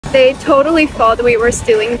They totally thought we were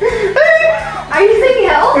stealing. Are you saying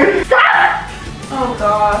help? Stop! Oh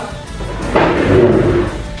god.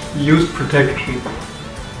 Use protection.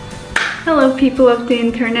 Hello people of the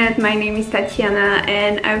internet, my name is Tatiana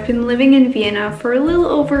and I've been living in Vienna for a little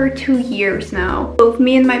over 2 years now. Both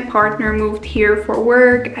me and my partner moved here for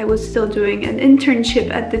work. I was still doing an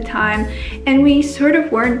internship at the time and we sort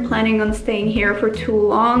of weren't planning on staying here for too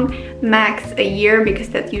long, max a year, because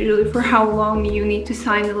that's usually for how long you need to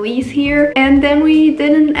sign the lease here. And then we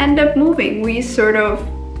didn't end up moving. We sort of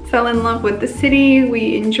fell in love with the city.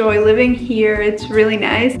 We enjoy living here. It's really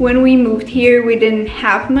nice. When we moved here, we didn't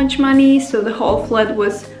have much money, so the whole flat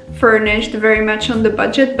was furnished very much on the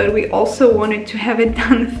budget, but we also wanted to have it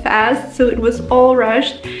done fast, so it was all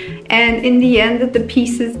rushed. And in the end, the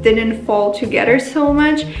pieces didn't fall together so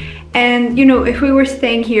much. And you know, if we were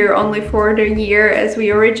staying here only for the year as we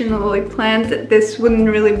originally planned, this wouldn't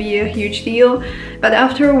really be a huge deal. But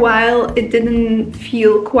after a while, it didn't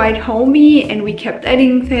feel quite homey and we kept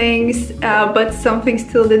adding things, but something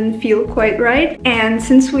still didn't feel quite right. And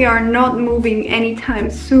since we are not moving anytime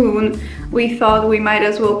soon, we thought we might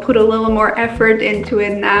as well put a little more effort into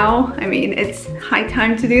it now. I mean, it's high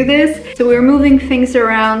time to do this. So we're moving things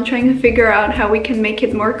around, trying to figure out how we can make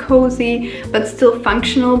it more cozy, but still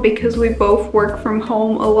functional, because we both work from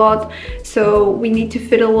home a lot. So we need to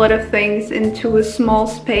fit a lot of things into a small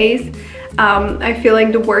space. I feel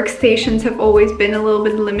like the workstations have always been a little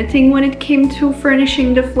bit limiting when it came to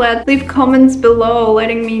furnishing the flat. Leave comments below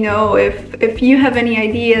letting me know if you have any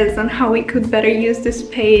ideas on how we could better use this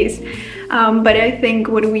space. But I think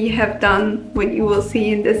what we have done, what you will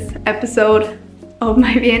see in this episode of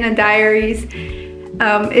my Vienna diaries,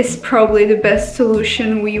 is probably the best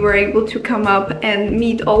solution. We were able to come up and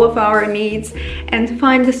meet all of our needs and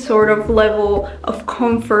find the sort of level of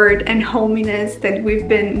comfort and hominess that we've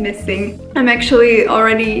been missing. I'm actually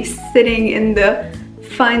already sitting in the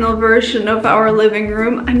final version of our living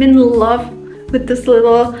room. I'm in love with this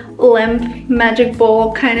little lamp magic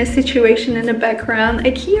ball kind of situation in the background.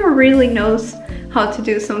 IKEA really knows how to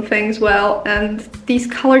do some things well, and these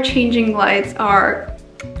color changing lights are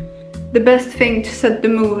the best thing to set the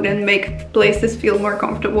mood and make places feel more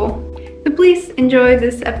comfortable. So please enjoy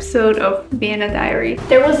this episode of Vienna Diary.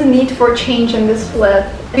 There was a need for change in this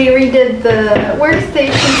flat. We redid the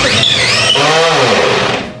workstation.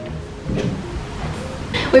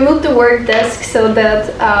 We moved the work desk so that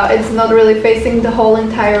it's not really facing the whole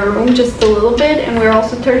entire room, just a little bit, and we're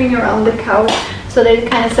also turning around the couch so that it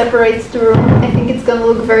kind of separates the room. I think it's gonna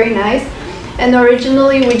look very nice. And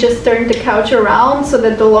originally we just turned the couch around so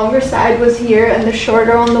that the longer side was here and the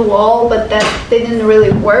shorter on the wall, but that didn't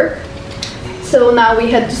really work. So now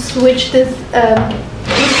we had to switch this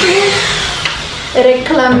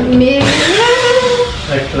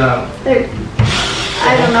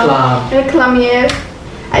Reclamier.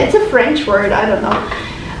 It's a French word, I don't know.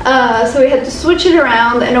 So we had to switch it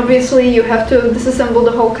around, and obviously you have to disassemble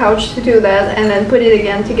the whole couch to do that and then put it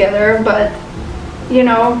again together, but you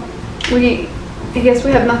know, I guess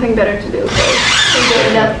we have nothing better to do, so we're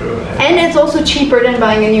doing that. And it's also cheaper than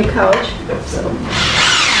buying a new couch. So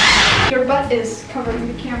your butt is covering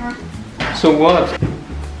the camera. So what?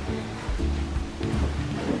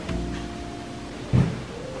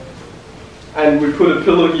 And we put a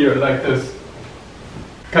pillow here like this.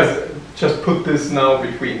 Because just put this now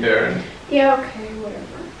between there and... Yeah, okay,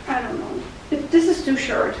 whatever. I don't know. This is too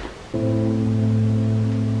short. Sort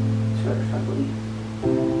of ugly.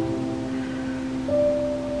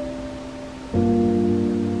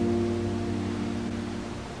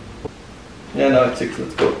 Yeah, now it's 6,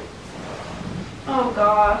 let's go. Oh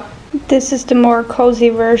god. This is the more cozy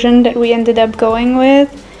version that we ended up going with.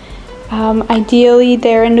 Ideally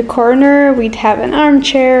there in the corner we'd have an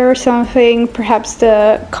armchair or something. Perhaps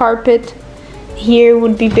the carpet here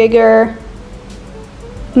would be bigger,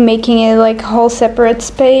 making it like a whole separate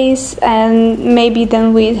space, and maybe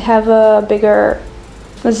then we'd have a bigger,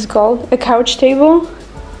 what's it called, a couch table.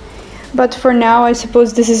 But for now I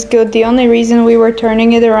suppose this is good. The only reason we were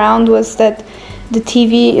turning it around was that the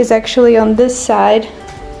TV is actually on this side,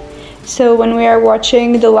 so when we are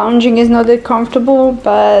watching, the lounging is not that comfortable,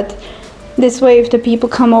 but this way if the people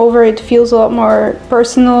come over it feels a lot more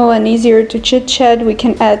personal and easier to chit chat. We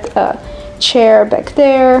can add a chair back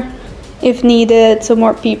there if needed, so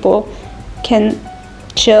more people can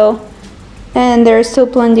chill, and there is still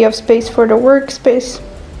plenty of space for the workspace.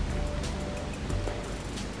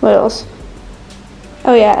 What else?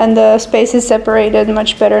 Oh yeah, and the space is separated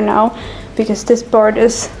much better now because this board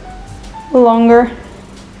is longer.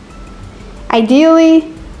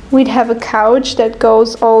 Ideally, we'd have a couch that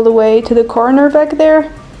goes all the way to the corner back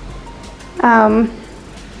there.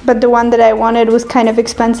 but the one that I wanted was kind of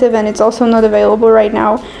expensive and it's also not available right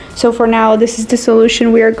now. So for now, this is the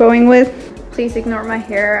solution we are going with. Please ignore my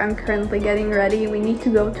hair, I'm currently getting ready. We need to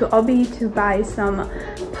go to Obi to buy some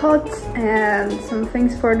pots and some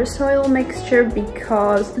things for the soil mixture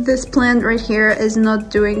because this plant right here is not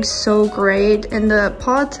doing so great in the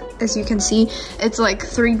pot. As you can see, it's like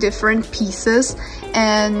 3 different pieces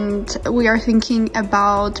and we are thinking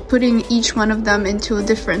about putting each one of them into a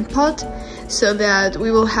different pot so that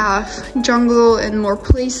we will have jungle in more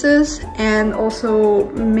places and also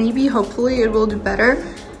maybe hopefully it will do better.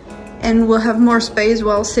 And we'll have more space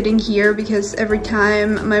while sitting here because every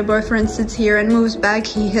time my boyfriend sits here and moves back,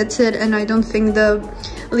 he hits it and I don't think the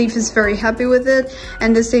leaf is very happy with it.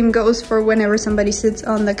 And the same goes for whenever somebody sits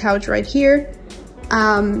on the couch right here.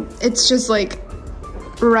 It's just like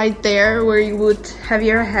right there where you would have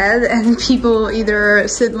your head and people either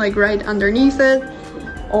sit like right underneath it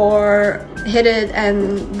or hit it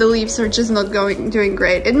and the leaves are just not doing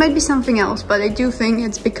great. It might be something else, but I do think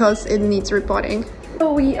it's because it needs repotting.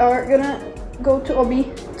 So we are gonna go to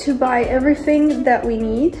Obi to buy everything that we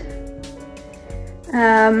need.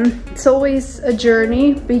 It's always a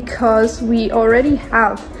journey because we already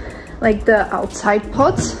have like the outside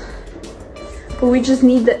pots, but we just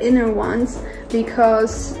need the inner ones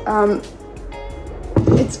because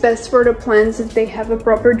it's best for the plants if they have a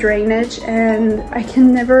proper drainage, and I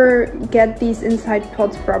can never get these inside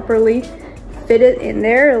pots properly fitted in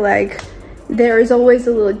there. Like there is always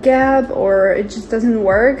a little gap or it just doesn't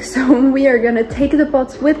work. So we are gonna take the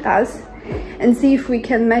pots with us and see if we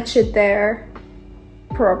can match it there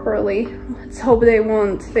properly. Let's hope they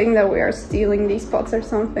won't think that we are stealing these pots or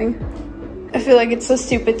something. I feel like it's so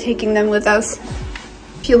stupid taking them with us.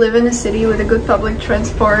 If you live in a city with a good public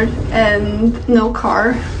transport and no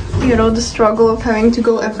car, you know, the struggle of having to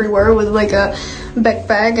go everywhere with like a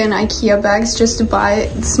backpack and IKEA bags just to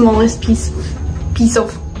buy the smallest piece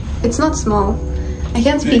of, it's not small, I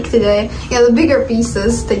can't speak today. Yeah, the bigger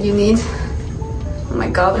pieces that you need. Oh my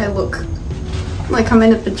god, I look like I'm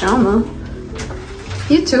in a pajama.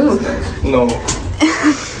 You too. No.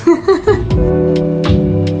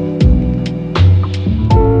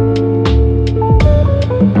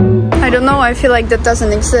 I don't know, I feel like that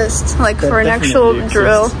doesn't exist, like that for an actual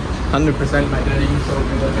drill. 100% my daddy told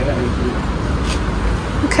me that they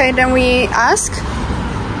have. Okay, then we ask?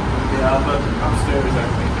 Yeah, but upstairs I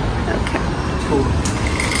think. Okay. Cool.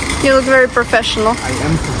 You look very professional. I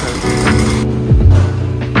am professional.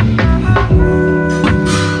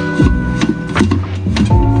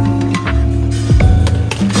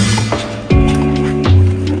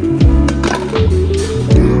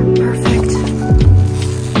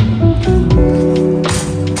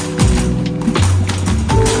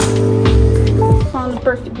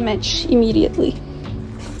 Match immediately.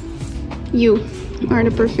 You are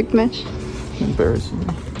the perfect match. Embarrassing.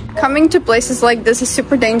 Coming to places like this is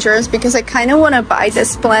super dangerous because I kind of want to buy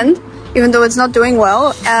this plant even though it's not doing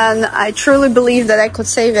well, and I truly believe that I could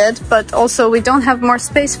save it, but also we don't have more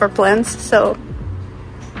space for plants, so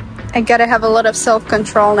I gotta have a lot of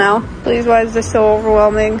self-control now. Please, why is this so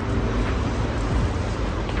overwhelming?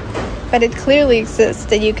 But it clearly exists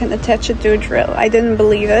that you can attach it to a drill. I didn't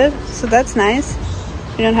believe it, so that's nice.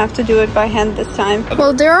 You don't have to do it by hand this time.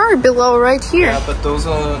 Well, there are below right here. Yeah, but those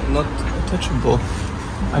are not attachable.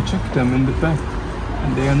 I checked them in the back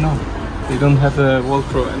and they are not. They don't have a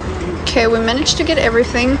Velcro. Okay, we managed to get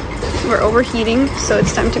everything. We're overheating, so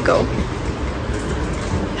it's time to go.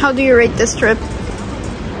 How do you rate this trip?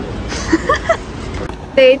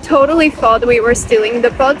 They totally thought we were stealing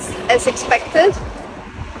the pots as expected,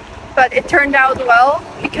 but it turned out well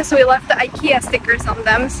because we left the IKEA stickers on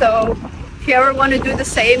them. So if you ever want to do the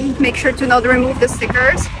same, make sure to not remove the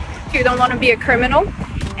stickers if you don't want to be a criminal.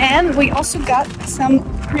 And we also got some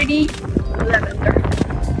pretty lavender.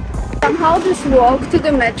 Somehow this walk to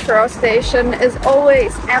the metro station is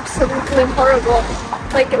always absolutely horrible.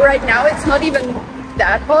 Like right now it's not even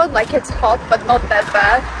that hot, like it's hot but not that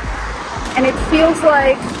bad. And it feels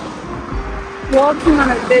like walking on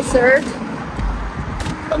a desert.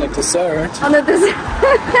 On a dessert? On a desert.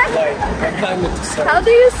 Like, I'm a dessert. How do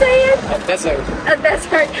you say it? A desert. A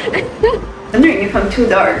desert. I'm wondering if I'm too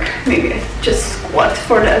dark. Maybe I just squat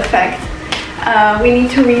for the effect. We need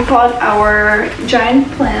to repot our giant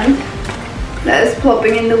plant that is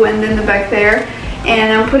plopping in the wind in the back there.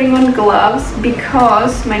 And I'm putting on gloves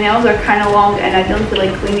because my nails are kind of long and I don't feel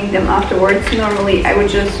like cleaning them afterwards. Normally I would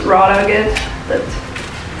just raw dog it, but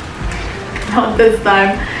not this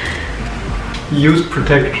time. Use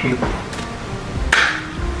protection.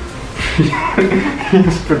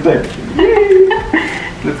 Use protection.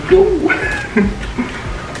 Let's go.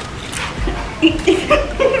 I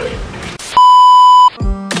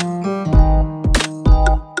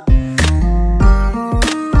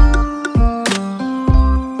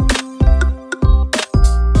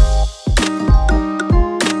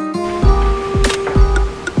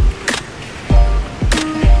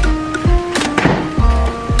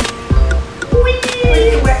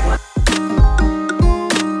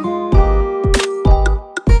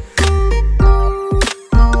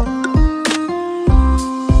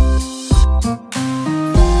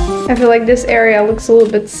feel like this area looks a little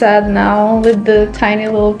bit sad now with the tiny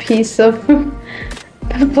little piece of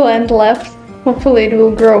plant left. Hopefully it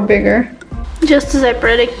will grow bigger. Just as I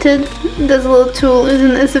predicted, this little tool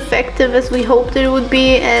isn't as effective as we hoped it would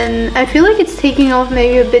be, and I feel like it's taking off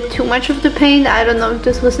maybe a bit too much of the paint. I don't know if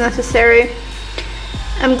this was necessary.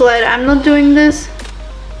 I'm glad I'm not doing this,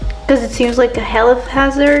 because it seems like a health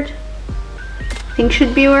hazard. I think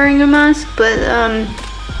should be wearing a mask, but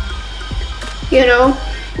you know,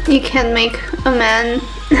 you can't make a man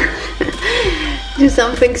do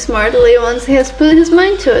something smartly once he has put his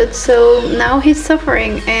mind to it. So now he's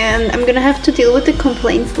suffering, and I'm gonna have to deal with the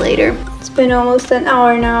complaints later. It's been almost an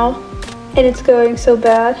hour now, and it's going so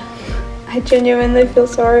bad. I genuinely feel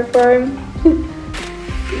sorry for him.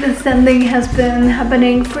 The sanding has been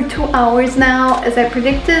happening for 2 hours now. As I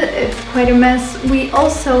predicted, it's quite a mess. We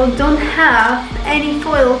also don't have any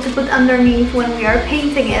foil to put underneath when we are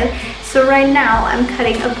painting it. So right now I'm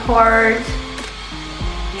cutting apart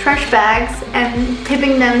trash bags and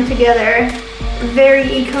pipping them together. Very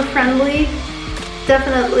eco-friendly.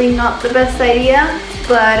 Definitely not the best idea,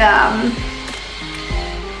 but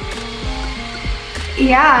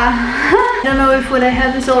yeah. I don't know if what I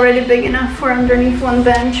have is already big enough for underneath one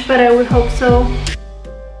bench, but I would hope so.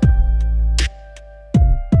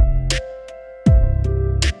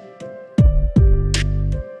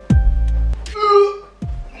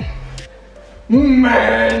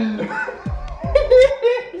 Man!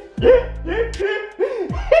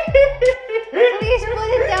 Please put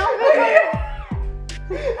it down before.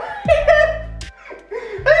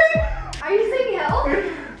 Are you saying help?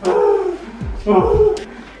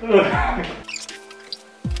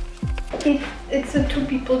 It's a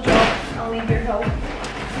 2-people job. I'll need your help.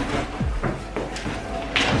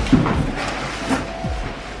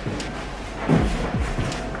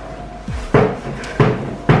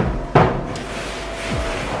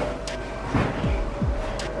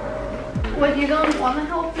 What, you don't want to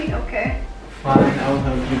help me? Okay. Fine, I'll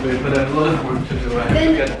help you, babe, but I have a lot of work to do. Then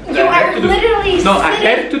you are literally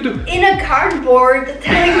sitting in a cardboard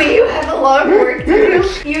telling me you have a lot of work to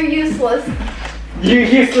do. You're useless. You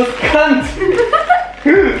useless cunt!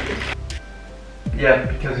 Yeah,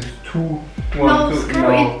 because it's too... No,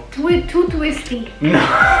 screw it. Too twisty. No,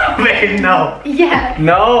 babe, no. Yes.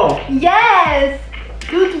 No. Yes.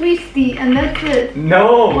 Too twisty, and that's it.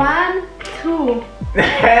 No. 1, 2.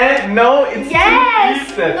 No, it's yes,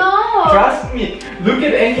 too twisted. No. Trust me. Look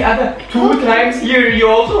at any other 2 times here. You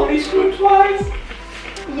also only screwed twice.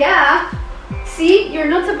 Yeah. See, you're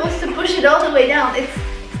not supposed to push it all the way down. It's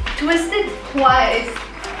twisted twice.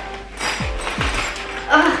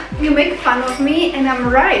 Ugh, you make fun of me, and I'm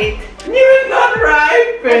right. You're not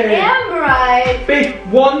right, babe. I am right. Babe,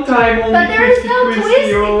 1 time only. But there is no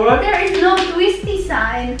twisty, or what? There is no twisty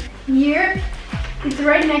sign here. It's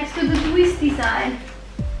right next to the twisty sign.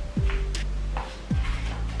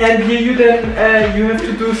 And here you then you have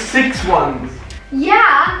to do 6 ones.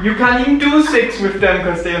 Yeah. You can't even do 6 with them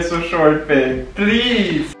because they are so short, babe.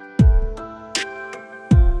 Please.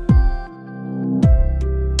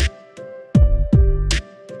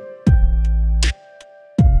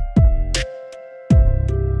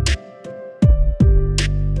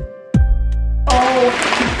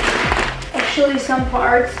 Actually, some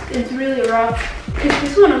parts it's really rough. Because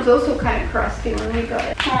this one was also kind of crusty when we got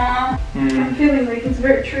it. Aww. I'm feeling like it's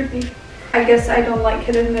very trippy. I guess I don't like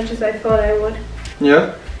it as much as I thought I would.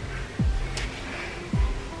 Yeah.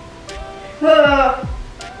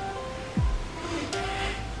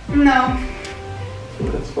 No.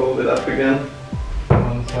 Let's fold it up again.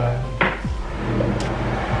 One side.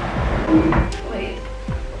 Wait.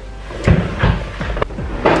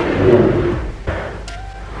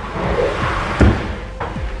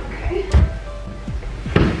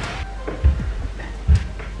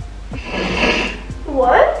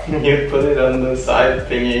 What? You put it on the side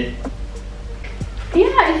thingy.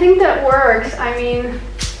 Yeah, I think that works. I mean,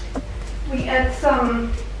 we add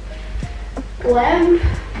some lamp.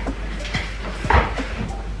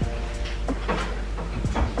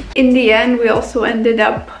 In the end, we also ended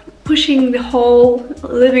up pushing the whole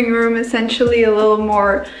living room essentially a little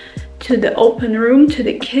more to the open room, to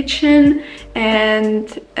the kitchen,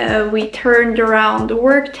 and we turned around the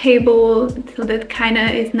work table so that kind of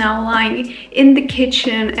is now lying in the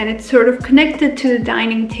kitchen, and it's sort of connected to the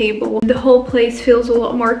dining table. The whole place feels a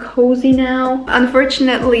lot more cozy now.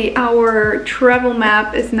 Unfortunately, our travel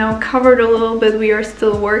map is now covered a little bit. We are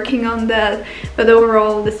still working on that, but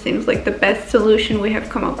overall this seems like the best solution we have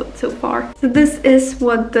come up with so far. So this is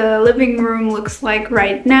what the living room looks like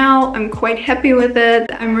right now. I'm quite happy with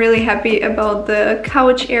it. I'm really happy about the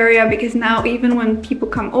couch area because now even when people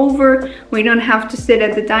come over, we don't have to sit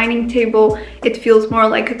at the dining table. It feels more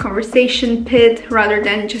like a conversation pit rather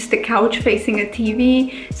than just a couch facing a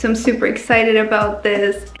TV. So I'm super excited about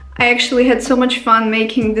this. I actually had so much fun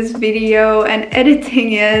making this video and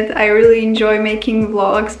editing it. I really enjoy making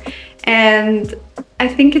vlogs, and I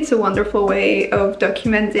think it's a wonderful way of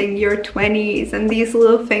documenting your 20s and these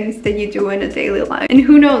little things that you do in a daily life. And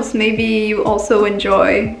who knows, maybe you also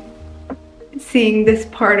enjoy seeing this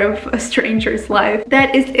part of a stranger's life.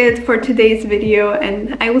 That is it for today's video,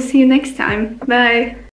 and I will see you next time. Bye!